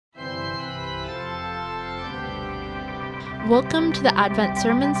Welcome to the Advent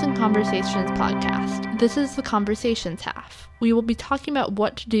Sermons and Conversations podcast. This is the Conversations half. We will be talking about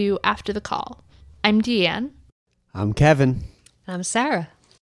what to do after the call. I'm Deanne. I'm Kevin. I'm Sarah.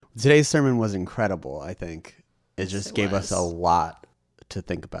 Today's sermon was incredible, I think. It just It gave us was. a lot to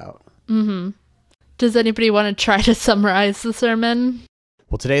think about. Does anybody want to try to summarize the sermon?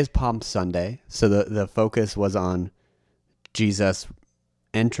 Well, today is Palm Sunday, so the focus was on Jesus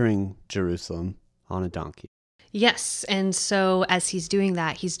entering Jerusalem on a donkey. Yes, and so as he's doing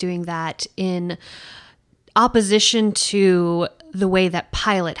that in opposition to the way that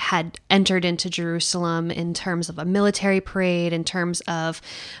Pilate had entered into Jerusalem in terms of a military parade, in terms of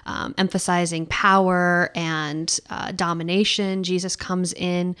emphasizing power and domination. Jesus comes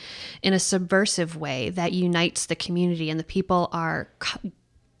in a subversive way that unites the community, and the people are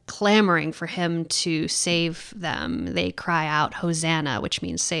clamoring for him to save them. They cry out, Hosanna, which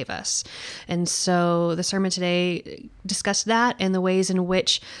means save us. And so the sermon today discussed that and the ways in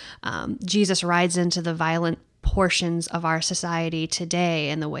which Jesus rides into the violent portions of our society today,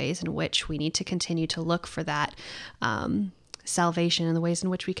 and the ways in which we need to continue to look for that salvation, and the ways in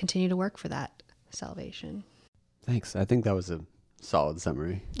which we continue to work for that salvation. Thanks. I think that was a solid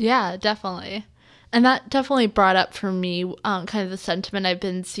summary. Yeah, definitely. And that definitely brought up for me kind of the sentiment I've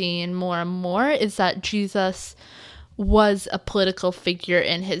been seeing more and more is that Jesus was a political figure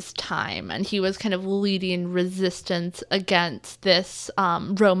in his time, and he was kind of leading resistance against this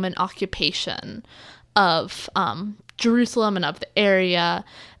Roman occupation of Jerusalem and of the area.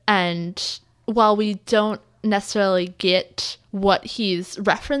 And while we don't necessarily get what he's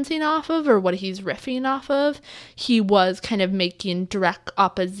referencing off of or what he's riffing off of, he was kind of making direct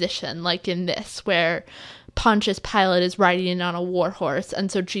opposition, like in this, where Pontius Pilate is riding in on a war horse,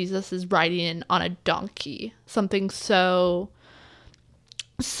 and so Jesus is riding in on a donkey. Something so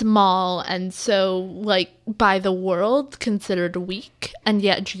small and so, like, by the world considered weak, and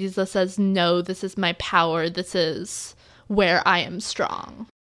yet Jesus says, no, this is my power, this is where I am strong.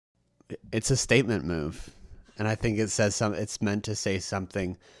 It's a statement move. And I think it says it's meant to say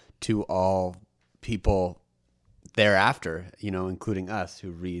something to all people thereafter, including us who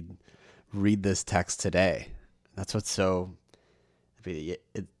read this text today. That's what's so, that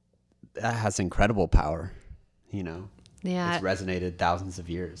has incredible power, Yeah. It's resonated thousands of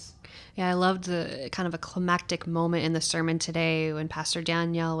years. Yeah, I loved the kind of a climactic moment in the sermon today when Pastor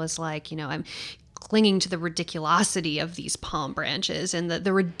Danielle was like, I'm clinging to the ridiculosity of these palm branches and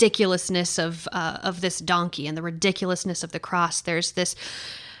the ridiculousness of this donkey and the ridiculousness of the cross. There's this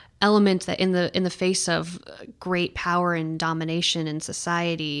element that in the face of great power and domination in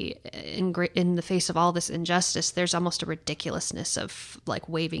society, in the face of all this injustice, there's almost a ridiculousness of like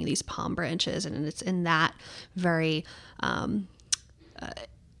waving these palm branches, and it's in that very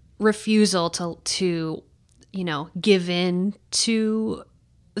refusal to give in to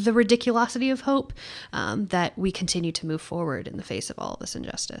the ridiculosity of hope, that we continue to move forward in the face of all of this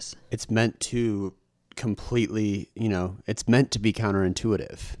injustice. It's meant to completely, it's meant to be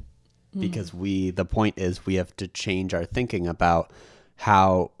counterintuitive, because the point is we have to change our thinking about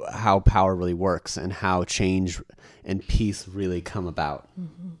how power really works and how change and peace really come about.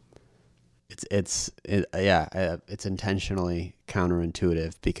 It's intentionally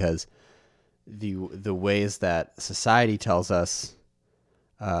counterintuitive, because the ways that society tells us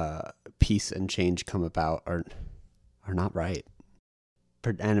peace and change come about are not right,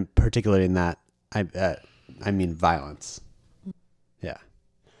 and particularly in that I mean violence. Yeah.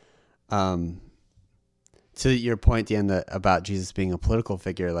 To your point, Dan, about Jesus being a political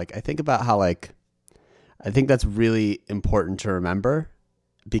figure, like I think about how I think that's really important to remember,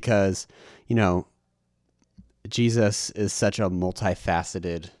 because Jesus is such a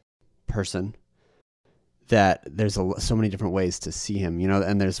multifaceted person that there's so many different ways to see him,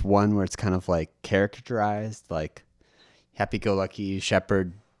 and there's one where it's kind of like characterized, like happy-go-lucky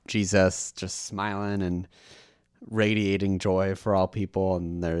shepherd Jesus, just smiling and radiating joy for all people.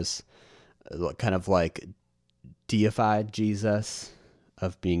 And there's kind of like deified Jesus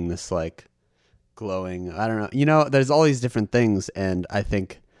of being this like glowing, I don't know, there's all these different things. And I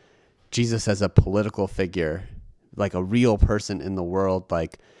think Jesus as a political figure, like a real person in the world,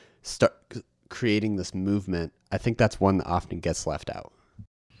 like start creating this movement, I think that's one that often gets left out.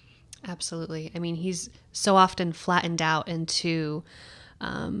 Absolutely. I mean, he's so often flattened out into,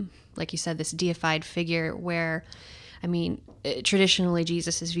 like you said, this deified figure where, traditionally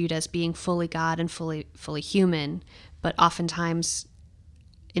Jesus is viewed as being fully God and fully human, but oftentimes,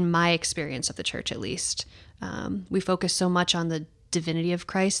 in my experience of the church at least, we focus so much on the divinity of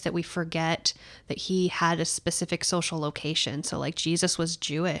Christ that we forget that he had a specific social location. So like Jesus was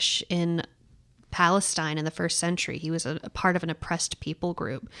Jewish in Palestine in the first century. He was a part of an oppressed people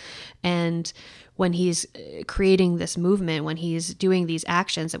group. And when he's creating this movement, when he's doing these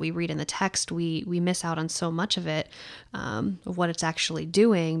actions that we read in the text, we miss out on so much of it, of what it's actually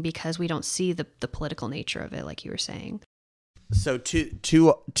doing, because we don't see the political nature of it, like you were saying. So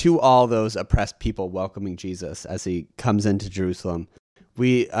to all those oppressed people welcoming Jesus as he comes into Jerusalem,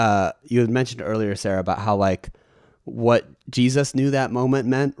 you had mentioned earlier, Sarah, about how like what Jesus knew that moment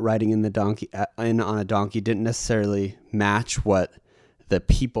meant, riding in on a donkey, didn't necessarily match what the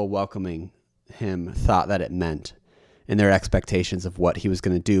people welcoming him thought that it meant in their expectations of what he was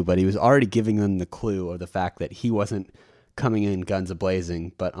going to do. But he was already giving them the clue of the fact that he wasn't coming in guns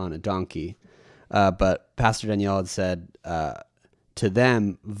a-blazing, but on a donkey. But Pastor Danielle had said to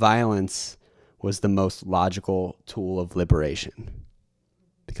them, violence was the most logical tool of liberation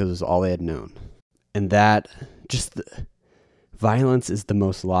because it was all they had known. And that violence is the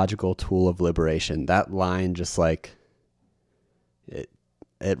most logical tool of liberation. That line just like,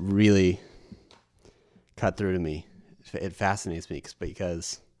 it really cut through to me. It fascinates me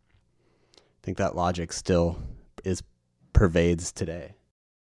because I think that logic still pervades today.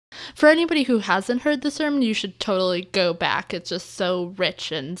 For anybody who hasn't heard the sermon, you should totally go back. It's just so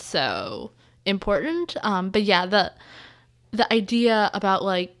rich and so important. But yeah, the idea about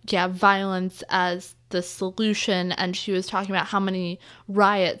violence as the solution, and she was talking about how many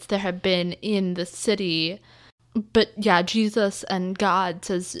riots there have been in the city. But yeah, Jesus and God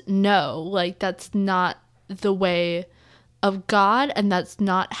says no, that's not the way of God, and that's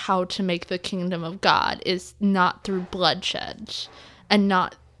not how to make the kingdom of God, is not through bloodshed and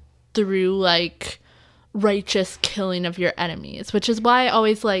not through righteous killing of your enemies, which is why I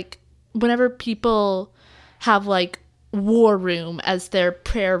always whenever people have war room as their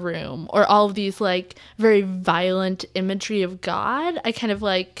prayer room or all of these very violent imagery of God, I kind of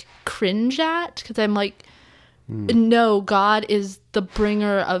cringe at, because I'm no, God is the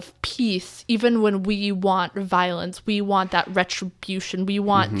bringer of peace. Even when we want violence, we want that retribution. We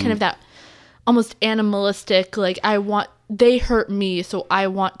want kind of that almost animalistic, they hurt me, so I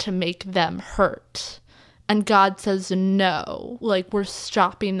want to make them hurt. And God says no. We're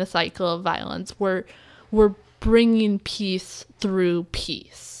stopping the cycle of violence. We're bringing peace through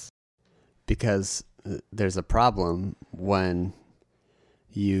peace. Because there's a problem when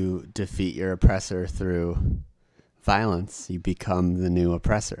you defeat your oppressor through violence. You become the new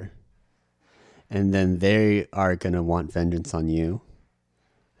oppressor. And then they are going to want vengeance on you.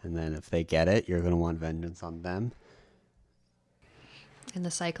 And then if they get it, you're going to want vengeance on them. And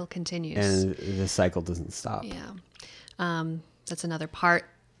the cycle continues. And the cycle doesn't stop. Yeah. That's another part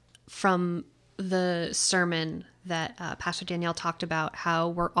from the sermon that Pastor Danielle talked about, how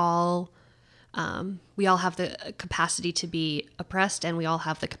we all have the capacity to be oppressed, and we all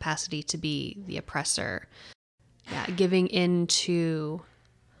have the capacity to be the oppressor. Yeah, giving into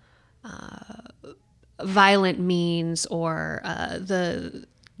violent means or the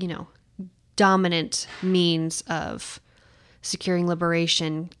dominant means of securing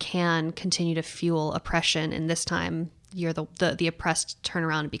liberation can continue to fuel oppression, and this time you're the oppressed turn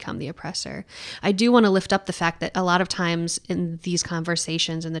around and become the oppressor. I do want to lift up the fact that a lot of times in these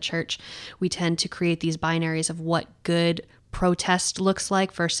conversations in the church, we tend to create these binaries of what good protest looks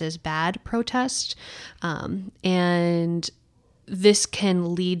like versus bad protest. And this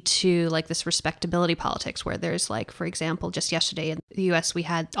can lead to this respectability politics where there's for example, just yesterday in the US, we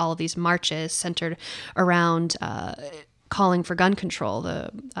had all of these marches centered around calling for gun control, the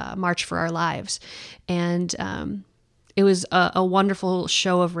March for Our Lives. And it was a wonderful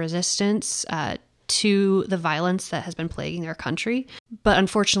show of resistance to the violence that has been plaguing our country. But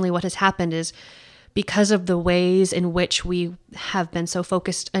unfortunately, what has happened is, because of the ways in which we have been so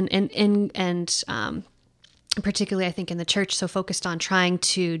focused and particularly I think in the church, so focused on trying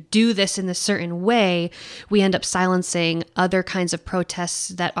to do this in a certain way, we end up silencing other kinds of protests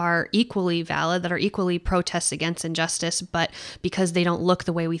that are equally valid, that are equally protests against injustice, but because they don't look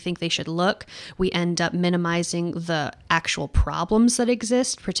the way we think they should look, we end up minimizing the actual problems that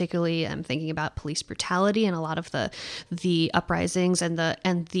exist. Particularly, I'm thinking about police brutality and a lot of the uprisings and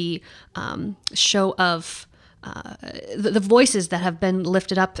the show of the voices that have been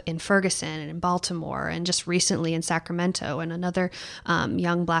lifted up in Ferguson and in Baltimore and just recently in Sacramento. And another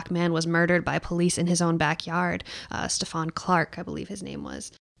young black man was murdered by police in his own backyard, Stephon Clark, I believe his name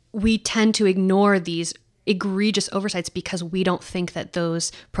was. We tend to ignore these egregious oversights because we don't think that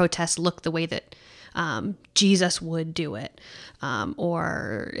those protests look the way that Jesus would do it,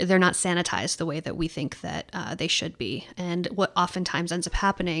 or they're not sanitized the way that we think that they should be. And what oftentimes ends up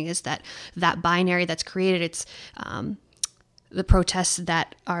happening is that binary that's created, it's the protests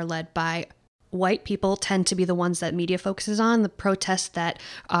that are led by white people tend to be the ones that media focuses on. The protests that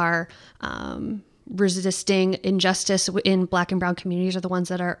are resisting injustice in Black and brown communities are the ones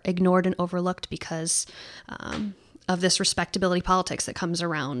that are ignored and overlooked because of this respectability politics that comes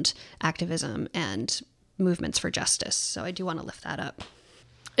around activism and movements for justice. So I do want to lift that up.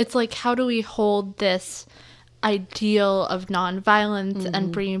 It's like, how do we hold this ideal of nonviolence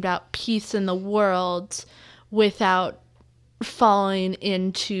and bringing about peace in the world without falling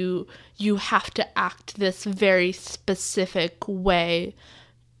into you have to act this very specific way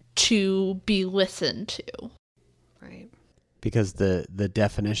to be listened to? Right. Because the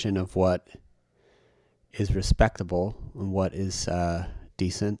definition of what is respectable and what is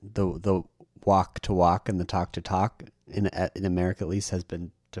decent, the walk to walk and the talk to talk in America at least has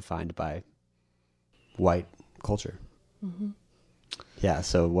been defined by white culture. Yeah.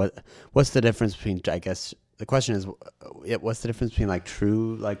 So what's the difference between, I guess the question is, what's the difference between like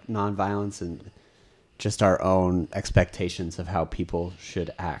true like nonviolence and just our own expectations of how people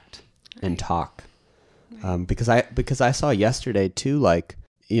should act and talk? Because I saw yesterday too, like,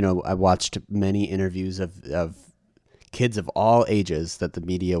 you know, I watched many interviews of kids of all ages that the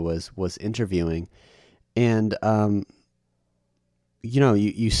media was interviewing, and you know,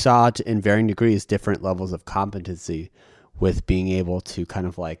 you saw in varying degrees different levels of competency with being able to kind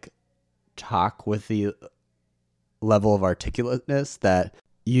of like talk with the level of articulateness that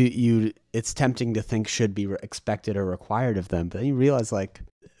you it's tempting to think should be expected or required of them, but then you realize like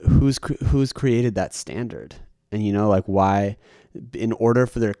who's created that standard, and you know, like why, in order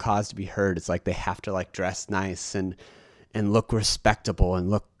for their cause to be heard, it's like they have to like dress nice and look respectable and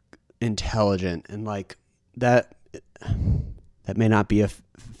look intelligent, and like that may not be a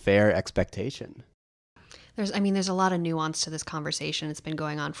fair expectation. There's a lot of nuance to this conversation. It's been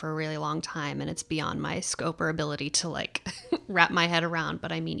going on for a really long time, and it's beyond my scope or ability to like wrap my head around.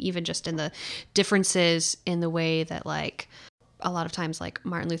 But I mean, even just in the differences in the way that like a lot of times like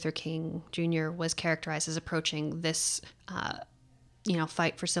Martin Luther King Jr. was characterized as approaching this,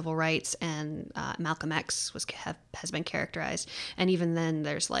 fight for civil rights, and Malcolm X has been characterized. And even then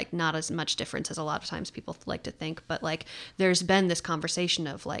there's like not as much difference as a lot of times people like to think, but like there's been this conversation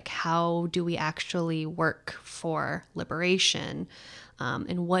of like, how do we actually work for liberation,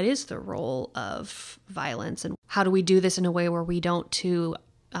 and what is the role of violence, and how do we do this in a way where we don't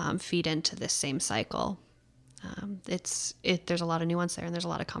feed into this same cycle? There's a lot of nuance there, and there's a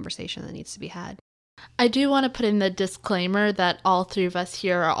lot of conversation that needs to be had. I do want to put in the disclaimer that all three of us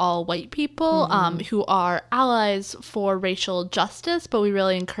here are all white people who are allies for racial justice, but we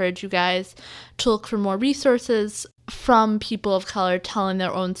really encourage you guys to look for more resources from people of color telling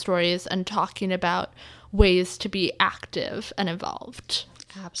their own stories and talking about ways to be active and involved.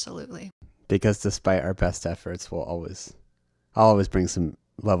 Absolutely. Because despite our best efforts, I'll always bring some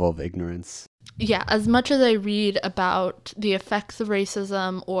level of ignorance. Yeah, as much as I read about the effects of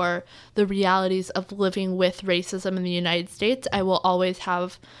racism or the realities of living with racism in the United States, I will always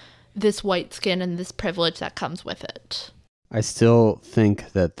have this white skin and this privilege that comes with it. I still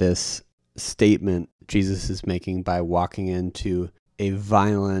think that this statement Jesus is making by walking into a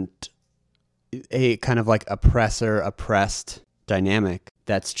kind of like oppressor-oppressed dynamic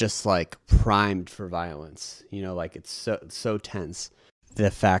that's just like primed for violence, you know, like it's so tense. The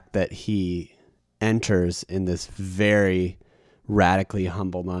fact that he enters in this very radically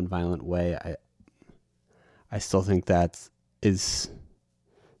humble, nonviolent way, I still think that is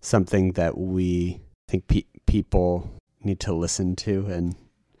something that we think people need to listen to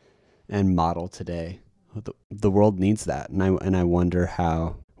and model today. The world needs that, and I wonder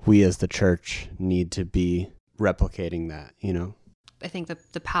how we as the church need to be replicating that. You know, I think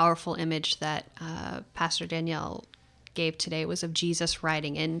the powerful image that Pastor Danielle gave today was of Jesus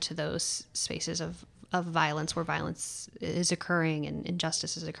riding into those spaces of violence where violence is occurring and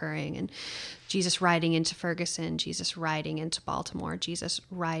injustice is occurring, and Jesus riding into Ferguson, Jesus riding into Baltimore, Jesus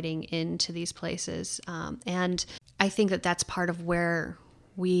riding into these places. And I think that that's part of where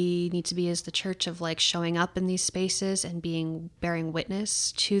we need to be as the church, of like showing up in these spaces and bearing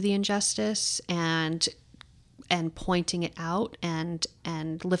witness to the injustice and pointing it out and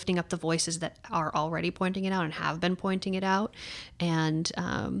lifting up the voices that are already pointing it out and have been pointing it out, and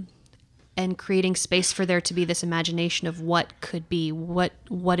creating space for there to be this imagination of what could be,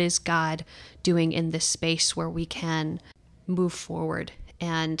 what is God doing in this space where we can move forward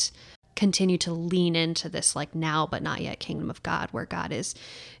and continue to lean into this like now but not yet kingdom of God, where God is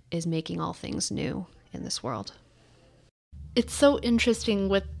making all things new in this world. It's so interesting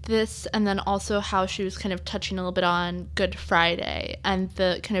with this, and then also how she was kind of touching a little bit on Good Friday and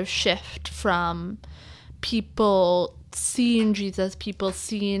the kind of shift from people seeing Jesus, people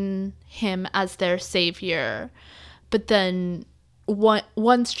seeing him as their savior, but then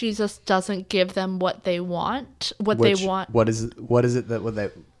once Jesus doesn't give them what they want, What is it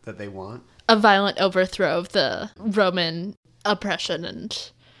that they want? A violent overthrow of the Roman oppression,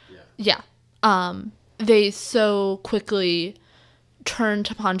 and they so quickly turn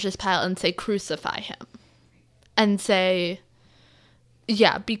to Pontius Pilate and say, crucify him, and say,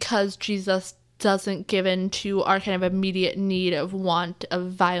 because Jesus doesn't give in to our kind of immediate need of want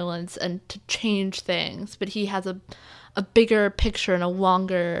of violence and to change things, but he has a bigger picture and a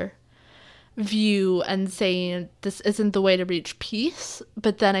longer view, and saying this isn't the way to reach peace.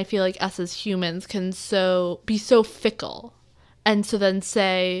 But then I feel like us as humans can be so fickle, and so then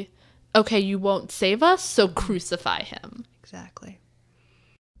say, okay, you won't save us, so crucify him. Exactly.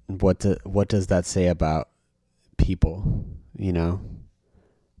 What does that say about people,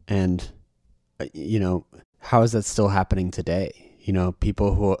 and how is that still happening today?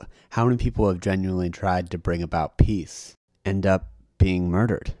 How many people have genuinely tried to bring about peace end up being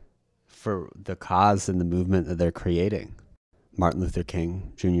murdered for the cause and the movement that they're creating? Martin Luther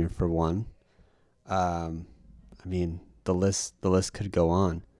King Jr. for one. The list could go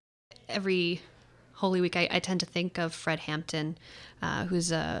on. Every Holy Week, I tend to think of Fred Hampton,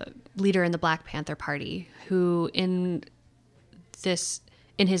 who's a leader in the Black Panther Party, who in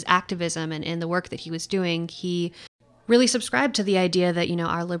his activism and in the work that he was doing, he really subscribed to the idea that,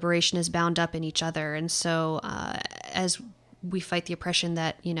 our liberation is bound up in each other. And so as we fight the oppression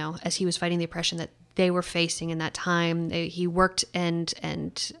that, as he was fighting the oppression that they were facing in that time, he worked and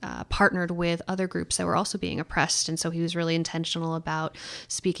partnered with other groups that were also being oppressed. And so he was really intentional about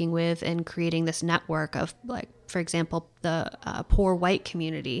speaking with and creating this network of, like, for example, the poor white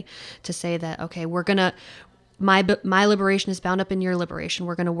community, to say that, okay, we're going to, my liberation is bound up in your liberation.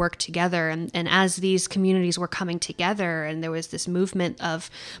 We're going to work together. And as these communities were coming together, and there was this movement of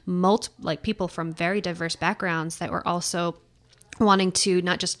people from very diverse backgrounds that were also wanting to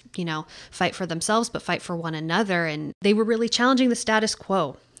not just, fight for themselves, but fight for one another. And they were really challenging the status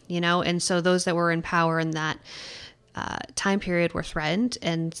quo, and so those that were in power in that time period were threatened.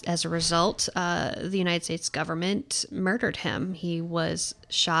 And as a result, the United States government murdered him. He was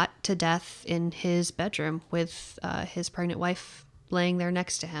shot to death in his bedroom with his pregnant wife laying there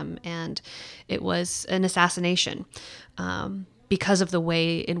next to him. And it was an assassination because of the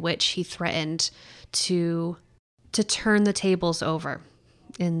way in which he threatened to turn the tables over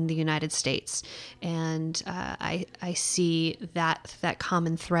in the United States. And I see that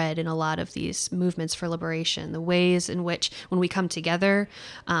common thread in a lot of these movements for liberation, the ways in which, when we come together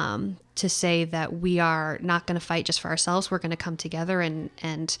to say that we are not going to fight just for ourselves, we're going to come together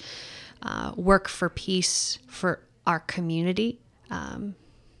and work for peace for our community.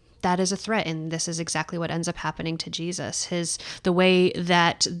 That is a threat, and this is exactly what ends up happening to Jesus. The way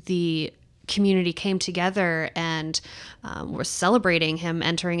that the community came together and were celebrating him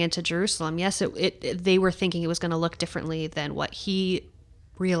entering into Jerusalem. Yes, they were thinking it was going to look differently than what he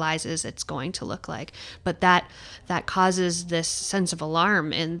realizes it's going to look like, but that causes this sense of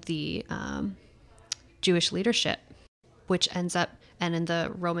alarm in the Jewish leadership, which ends up, and in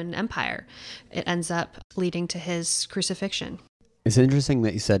the Roman Empire, it ends up leading to his crucifixion. It's interesting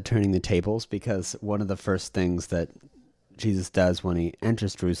that you said turning the tables, because one of the first things that Jesus does when he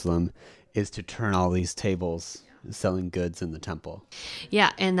enters Jerusalem is to turn all these tables selling goods in the temple.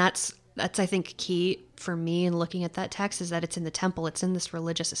 Yeah, and that's I think key for me in looking at that text, is that it's in the temple, it's in this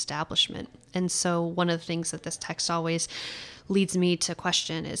religious establishment. And so one of the things that this text always leads me to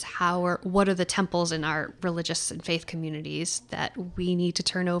question is what are the temples in our religious and faith communities that we need to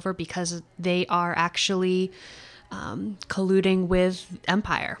turn over, because they are actually colluding with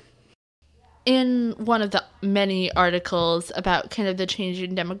empire. In one of the many articles about kind of the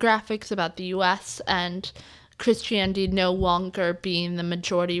changing demographics about the US and Christianity no longer being the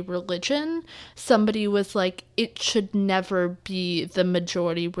majority religion, somebody was like, it should never be the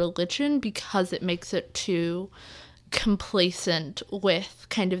majority religion because it makes it too complacent with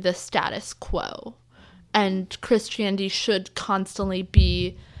kind of the status quo. And Christianity should constantly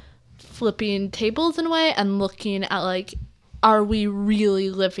be flipping tables in a way and looking at, like, are we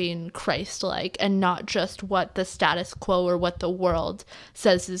really living Christ-like and not just what the status quo or what the world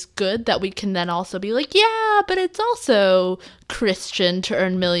says is good, that we can then also be like, yeah, but it's also Christian to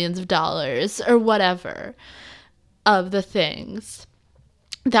earn millions of dollars or whatever of the things,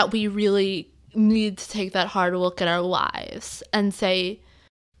 that we really need to take that hard look at our lives and say,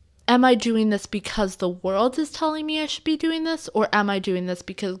 am I doing this because the world is telling me I should be doing this, or am I doing this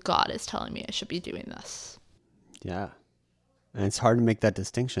because God is telling me I should be doing this? Yeah. And it's hard to make that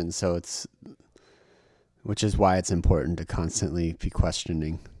distinction. So which is why it's important to constantly be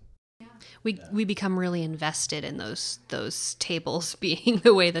questioning. We become really invested in those tables being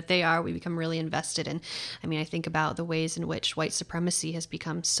the way that they are. We become really invested in. I mean, I think about the ways in which white supremacy has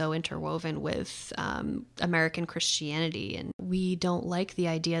become so interwoven with American Christianity, and we don't like the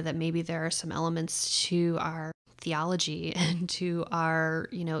idea that maybe there are some elements to our theology and to our,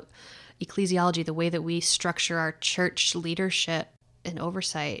 ecclesiology, the way that we structure our church leadership and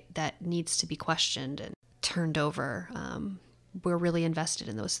oversight, that needs to be questioned and turned over. We're really invested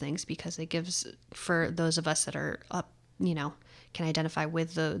in those things because it gives, for those of us that are up, can identify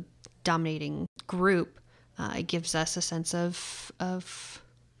with the dominating group, it gives us a sense of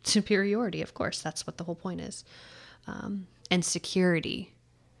superiority. Of course, that's what the whole point is, and security,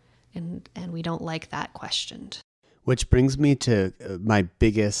 and we don't like that questioned. Which brings me to my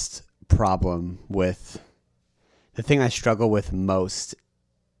biggest problem with the thing I struggle with most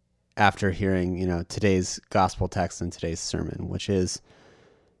after hearing, today's gospel text and today's sermon, which is,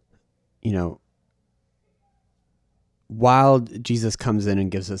 while Jesus comes in and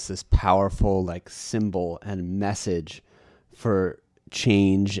gives us this powerful symbol and message for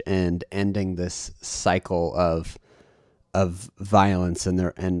change and ending this cycle of violence and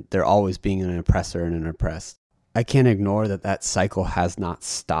there always being an oppressor and an oppressed, I can't ignore that cycle has not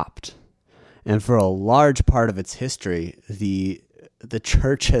stopped. And for a large part of its history, the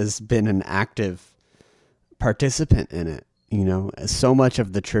church has been an active participant in it. So much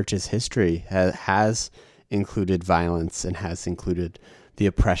of the church's history has included violence and has included the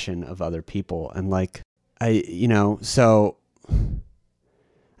oppression of other people. And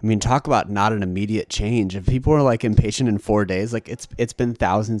talk about not an immediate change. If people are impatient in 4 days, it's been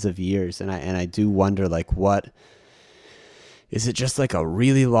thousands of years. And I do wonder, what is it, just a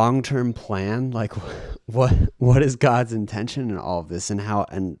really long-term plan? What is God's intention in all of this, and how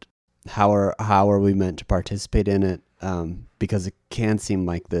are we meant to participate in it? Because it can seem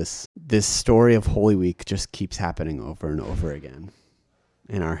like this story of Holy Week just keeps happening over and over again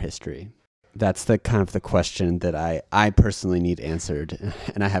in our history. That's the kind of the question that I personally need answered,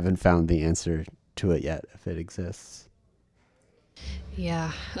 and I haven't found the answer to it yet, if it exists.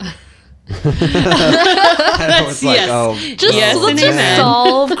 Yeah. I was yes. Let's just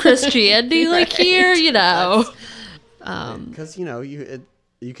solve Christianity here, because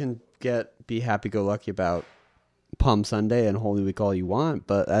you can be happy-go-lucky about Palm Sunday and Holy Week all you want,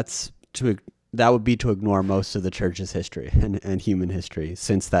 but that would be to ignore most of the church's history and human history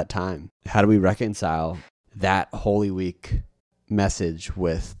since that time. How do we reconcile that Holy Week message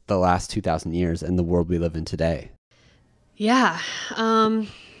with the last 2,000 years and the world we live in today? Yeah.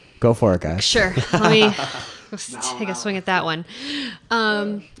 Go for it, guys. Sure. Let me take a swing at that one.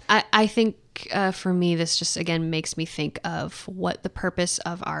 I think for me, this just, again, makes me think of what the purpose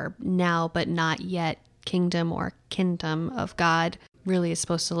of our now but not yet kingdom or kingdom of God really is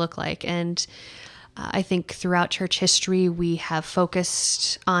supposed to look like. And I think throughout church history, we have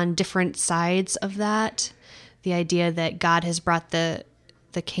focused on different sides of that. The idea that God has brought the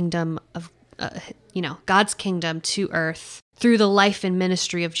kingdom of, God's kingdom to earth through the life and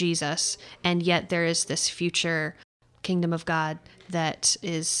ministry of Jesus. And yet there is this future kingdom of God that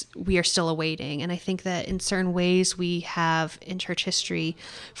we are still awaiting. And I think that in certain ways we have in church history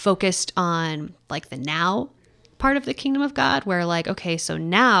focused on the now part of the kingdom of God, where okay, so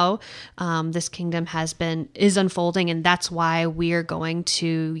now this kingdom is unfolding, and that's why we are going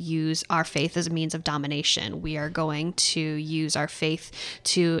to use our faith as a means of domination. We are going to use our faith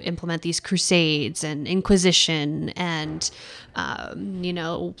to implement these crusades and inquisition and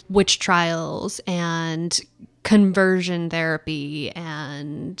witch trials and conversion therapy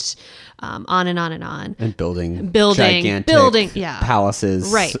and on and on and on. And building gigantic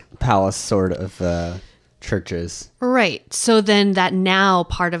palaces, right? Palace sort of churches. Right. So then that now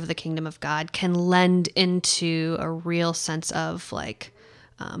part of the kingdom of God can lend into a real sense of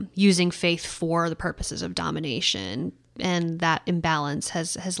using faith for the purposes of domination. And that imbalance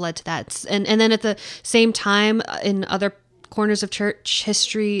has led to that. And then at the same time, in other corners of church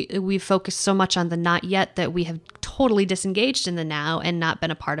history, we've focused so much on the not yet that we have totally disengaged in the now and not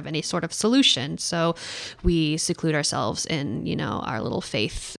been a part of any sort of solution. So we seclude ourselves in, our little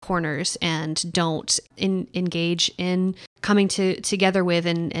faith corners and don't engage in coming together with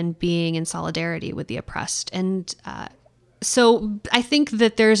and being in solidarity with the oppressed. And so I think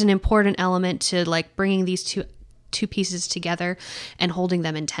that there's an important element to bringing these two pieces together and holding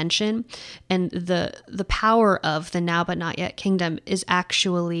them in tension. And the power of the now but not yet kingdom is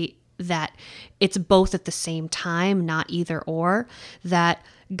actually that it's both at the same time, not either or, that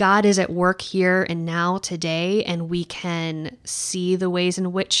God is at work here and now today, and we can see the ways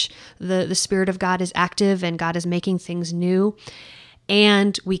in which the Spirit of God is active and God is making things new.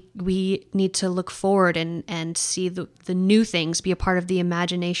 And we need to look forward and see the new things, be a part of the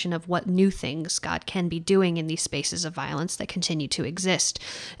imagination of what new things God can be doing in these spaces of violence that continue to exist.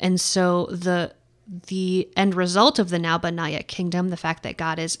 And so the end result of the now but not yet kingdom, the fact that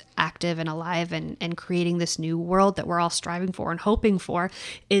God is active and alive and creating this new world that we're all striving for and hoping for,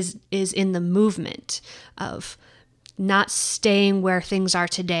 is in the movement of not staying where things are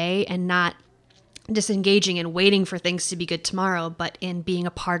today and not disengaging and waiting for things to be good tomorrow, but in being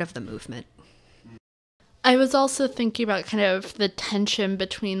a part of the movement. I was also thinking about kind of the tension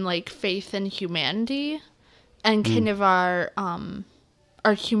between like faith and humanity, and kind of our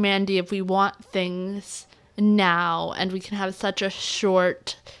humanity, if we want things now, and we can have such a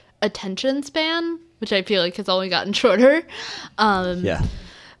short attention span, which I feel like has only gotten shorter. Yeah.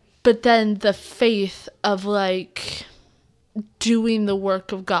 But then the faith of like doing the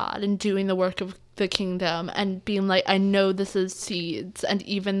work of God and doing the work of the kingdom and being like, I know this is seeds, and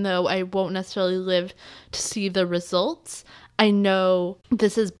even though I won't necessarily live to see the results, I know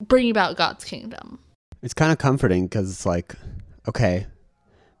this is bringing about God's kingdom. It's kind of comforting because it's like, okay,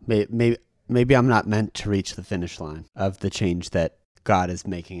 maybe I'm not meant to reach the finish line of the change that God is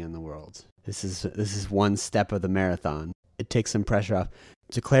making in the world. This is one step of the marathon. It takes some pressure off.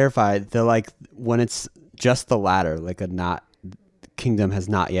 To clarify, when it's just the latter, like kingdom has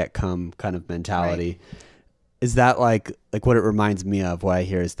not yet come kind of mentality. Right. Is that like what it reminds me of? What I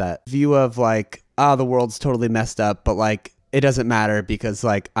hear is that view of like, the world's totally messed up, but like it doesn't matter because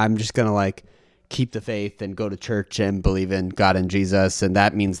like I'm just gonna like keep the faith and go to church and believe in God and Jesus, and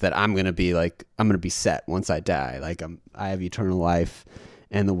that means that I'm gonna be set once I die. Like I have eternal life,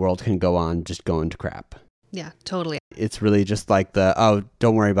 and the world can go on just going to crap. Yeah, totally. It's really just like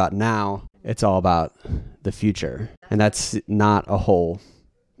don't worry about now. It's all about the future. And that's not a whole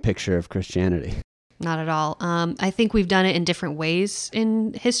picture of Christianity. Not at all. I think we've done it in different ways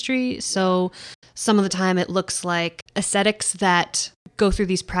in history. So some of the time it looks like ascetics that go through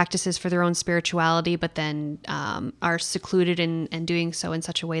these practices for their own spirituality, but then are secluded and doing so in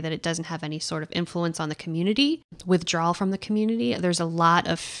such a way that it doesn't have any sort of influence on the community, withdrawal from the community. There's a lot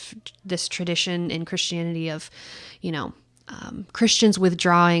of this tradition in Christianity of, Christians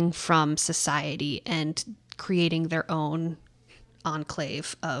withdrawing from society and creating their own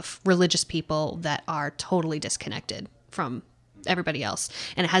enclave of religious people that are totally disconnected from everybody else,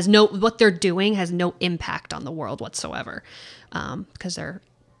 and what they're doing has no impact on the world whatsoever, because they're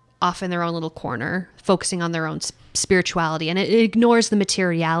off in their own little corner focusing on their own spirituality, and it ignores the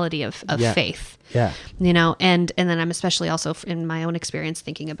materiality of faith. Yeah. And then I'm especially also in my own experience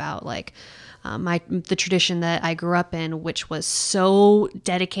thinking about like the tradition that I grew up in, which was so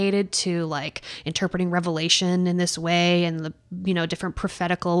dedicated to like interpreting Revelation in this way and the different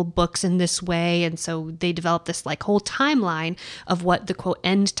prophetical books in this way. And so they developed this like whole timeline of what the quote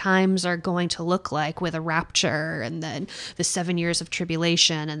end times are going to look like, with a rapture and then the 7 years of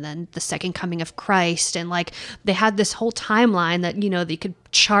tribulation and then the second coming of Christ. And like they had this whole timeline that they could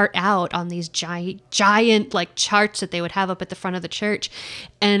chart out on these giant like charts that they would have up at the front of the church.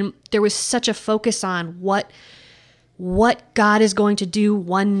 And there was such a focus on what God is going to do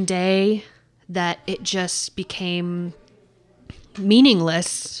one day that it just became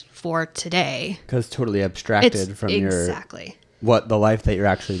meaningless for today. Because totally abstracted from the life that you're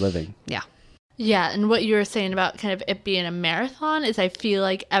actually living. Yeah. Yeah, and what you were saying about kind of it being a marathon is I feel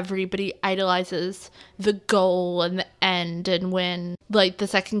like everybody idolizes the goal and the end, and when like the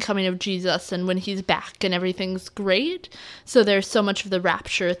second coming of Jesus and when he's back and everything's great. So there's so much of the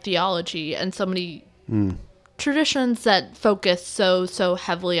rapture theology and so many traditions that focus so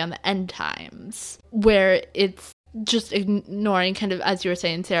heavily on the end times, where it's just ignoring kind of, as you were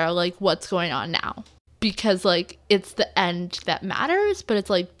saying, Sarah, like what's going on now. Because like it's the end that matters, but it's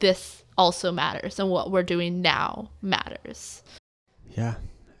like this also matters, and what we're doing now matters. Yeah.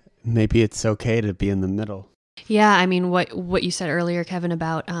 Maybe it's okay to be in the middle. Yeah, I mean, what you said earlier, Kevin,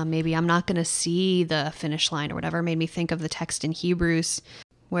 about maybe I'm not going to see the finish line or whatever, made me think of the text in Hebrews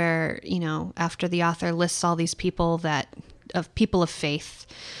where, after the author lists all these people of faith,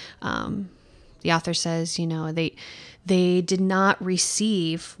 the author says, they did not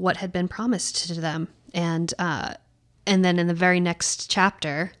receive what had been promised to them. And then in the very next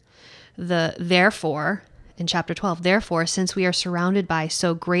chapter, the therefore in chapter 12, therefore, since we are surrounded by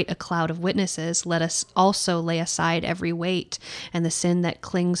so great a cloud of witnesses, let us also lay aside every weight and the sin that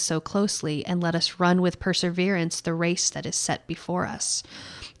clings so closely, and let us run with perseverance the race that is set before us.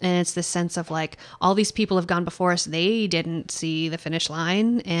 And it's this sense of like, all these people have gone before us. They didn't see the finish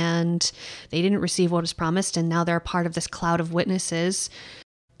line and they didn't receive what was promised. And now they're a part of this cloud of witnesses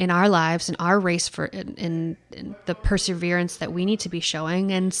in our lives, in our race for in the perseverance that we need to be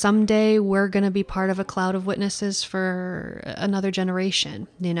showing. And someday we're going to be part of a cloud of witnesses for another generation,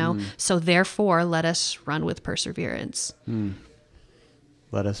 you know? So therefore, let us run with perseverance.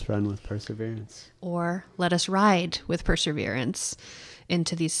 Let us run with perseverance. Or let us ride with perseverance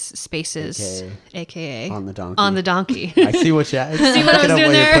into these spaces, aka on the donkey. On the donkey. I see what you See what I was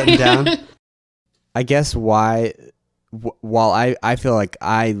doing there? Putting down. I guess while I feel like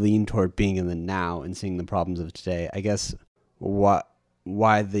I lean toward being in the now and seeing the problems of today, I guess why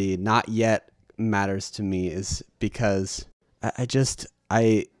the not yet matters to me is because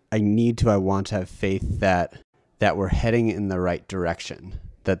I want to have faith that we're heading in the right direction,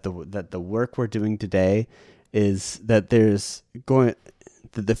 that the work we're doing today is that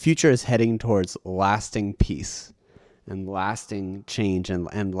the future is heading towards lasting peace and lasting change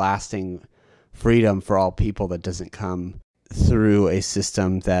and lasting freedom for all people that doesn't come through a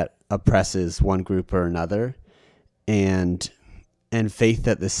system that oppresses one group or another, and faith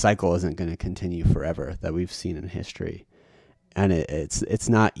that this cycle isn't going to continue forever that we've seen in history. And it's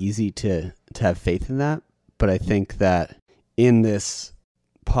not easy to have faith in that, but I think that in this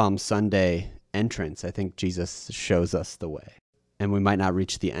Palm Sunday entrance, I think Jesus shows us the way. And we might not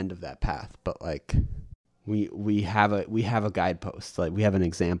reach the end of that path, but like we have a guidepost, like we have an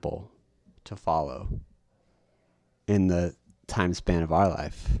example to follow in the time span of our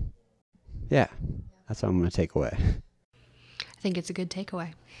life. Yeah, that's what I'm going to take away. I think it's a good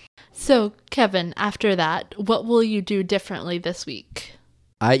takeaway. So, Kevin, after that, what will you do differently this week?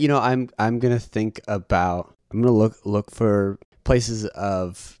 I'm going to think about, I'm going to look for places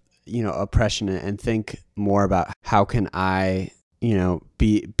of, oppression and think more about how can I,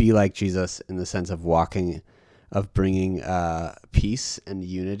 be like Jesus in the sense of bringing peace and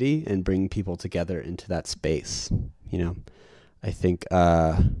unity and bringing people together into that space. I think,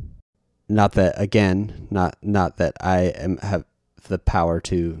 not that I have the power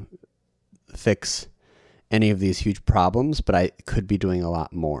to fix any of these huge problems, but I could be doing a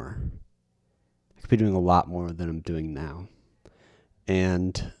lot more. I could be doing a lot more than I'm doing now.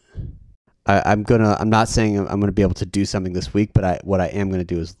 And I'm not saying I'm gonna be able to do something this week, but what I am gonna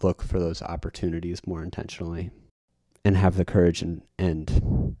do is look for those opportunities more intentionally, and have the courage and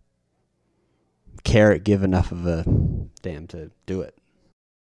give enough of a damn to do it.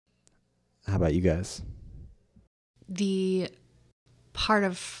 How about you guys? The part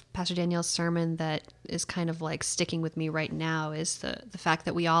of Pastor Daniel's sermon that is kind of like sticking with me right now is the fact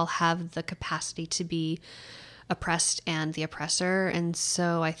that we all have the capacity to be oppressed and the oppressor. And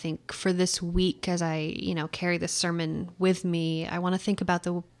so I think for this week, as I, carry this sermon with me, I want to think about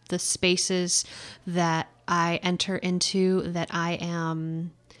the spaces that I enter into, that I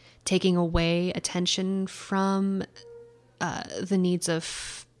am taking away attention from the needs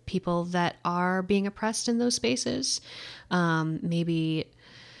of people that are being oppressed in those spaces. Maybe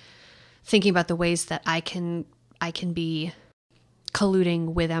thinking about the ways that I can be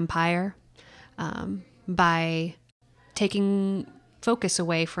colluding with empire by taking focus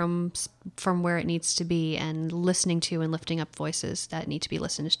away from where it needs to be, and listening to and lifting up voices that need to be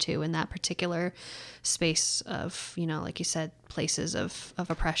listened to in that particular space of, like you said, places of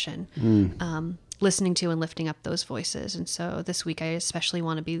oppression. Listening to and lifting up those voices. And so this week I especially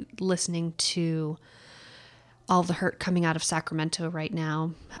want to be listening to all the hurt coming out of Sacramento right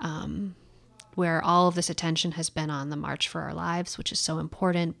now, where all of this attention has been on the March for Our Lives, which is so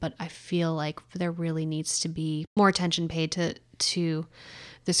important, but I feel like there really needs to be more attention paid to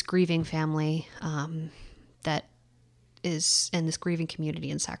this grieving family that is in this grieving community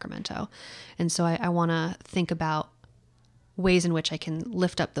in Sacramento. And so I want to think about ways in which I can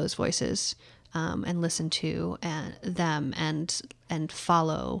lift up those voices and listen to them and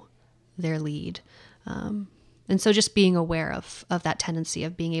follow their lead. And so just being aware of that tendency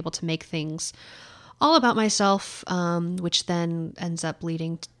of being able to make things all about myself, which then ends up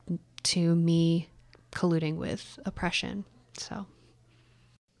leading to me colluding with oppression. So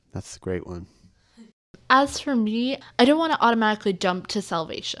that's a great one. As for me, I don't want to automatically jump to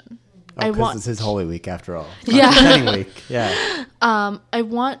salvation. Because it's his Holy Week after all. Yeah. Week. Yeah. I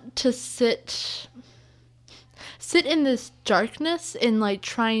want to sit in this darkness and like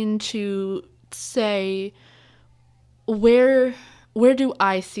trying to say, where where do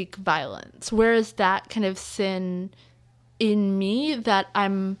I seek violence? Where is that kind of sin in me that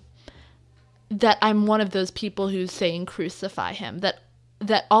I'm one of those people who's saying crucify him, that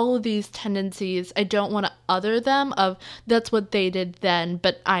all of these tendencies, I don't want to other them of that's what they did then,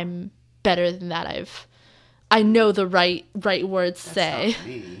 but I'm better than that. I know the right words to say.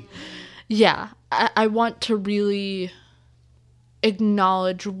 Yeah, I want to really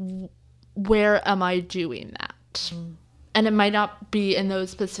acknowledge where am I doing that. And it might not be in those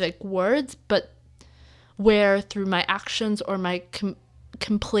specific words, but where through my actions or my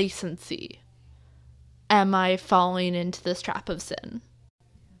complacency am I falling into this trap of sin.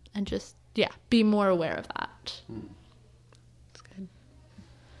 And just, be more aware of that. That's good.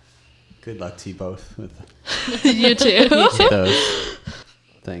 Good luck to you both with You too. those.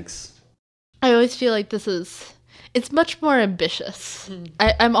 Thanks. I always feel like it's much more ambitious.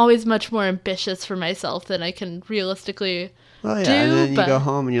 I'm always much more ambitious for myself than I can realistically do. And then you go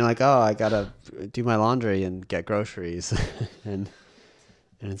home and you're like, oh, I gotta do my laundry and get groceries. and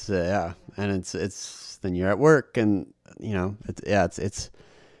it's, and it's, then you're at work and, it's,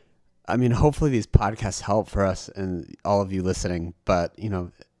 I mean, hopefully these podcasts help for us and all of you listening, but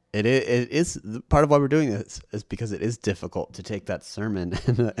it is part of why we're doing this is because it is difficult to take that sermon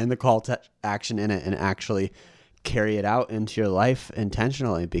and the call to action in it and actually carry it out into your life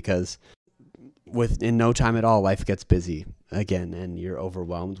intentionally, because in no time at all, life gets busy again and you're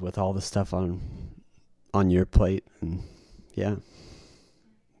overwhelmed with all the stuff on your plate. And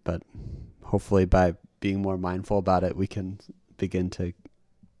but hopefully by being more mindful about it, we can begin to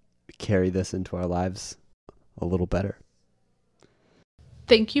carry this into our lives a little better.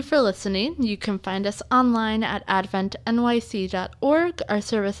 Thank you for listening. You can find us online at adventnyc.org. Our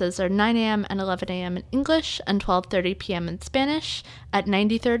services are 9 a.m. and 11 a.m. in English and 12:30 p.m. in Spanish at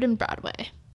 93rd and Broadway.